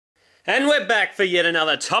And we're back for yet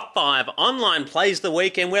another top 5 online plays of the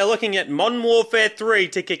week, and we're looking at Modern Warfare 3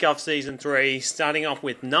 to kick off Season 3, starting off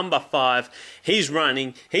with number 5. He's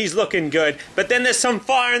running, he's looking good, but then there's some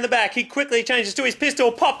fire in the back. He quickly changes to his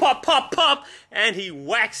pistol, pop, pop, pop, pop, and he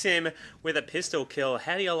whacks him with a pistol kill.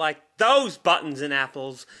 How do you like those buttons and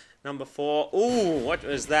apples? Number 4, ooh, what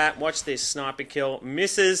was that? Watch this sniper kill.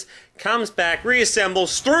 Misses, comes back,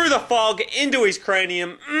 reassembles through the fog into his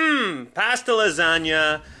cranium. Pasta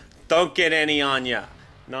lasagna. Don't get any on ya.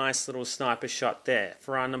 Nice little sniper shot there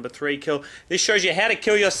for our number 3 kill. This shows you how to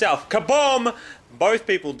kill yourself. Kaboom! Both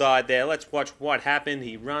people died there. Let's watch what happened.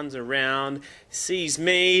 He runs around, sees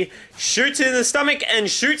me, shoots in the stomach, and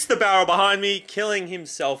shoots the barrel behind me, killing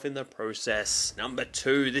himself in the process. Number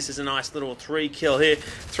 2, this is a nice little 3 kill here.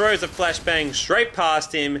 Throws a flashbang straight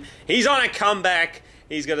past him. He's on a comeback.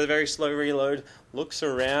 He's got a very slow reload. Looks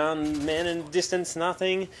around, man in distance,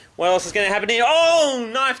 nothing. What else is going to happen here? Oh,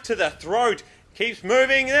 knife to the throat. Keeps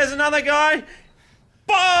moving. There's another guy.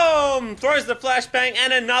 Boom! Throws the flashbang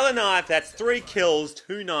and another knife. That's 3 kills,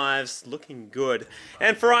 2 knives. Looking good.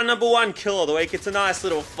 And for our number 1 kill of the week, it's a nice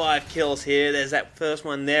little 5 kills here. There's that first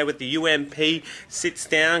one there with the UMP. Sits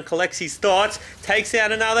down, collects his thoughts, takes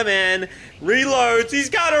out another man, reloads. He's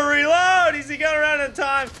got to reload. Is he going to run out of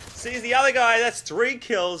time? Sees the other guy. That's 3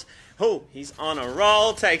 kills. Oh, he's on a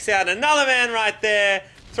roll, takes out another man right there,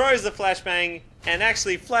 throws the flashbang, and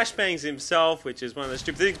actually flashbangs himself, which is one of the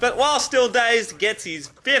stupid things, but while still dazed, gets his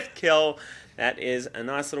 5th kill. That is a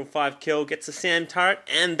nice little 5 kill, gets a SAM turret,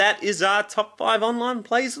 and that is our top 5 online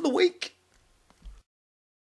plays of the week.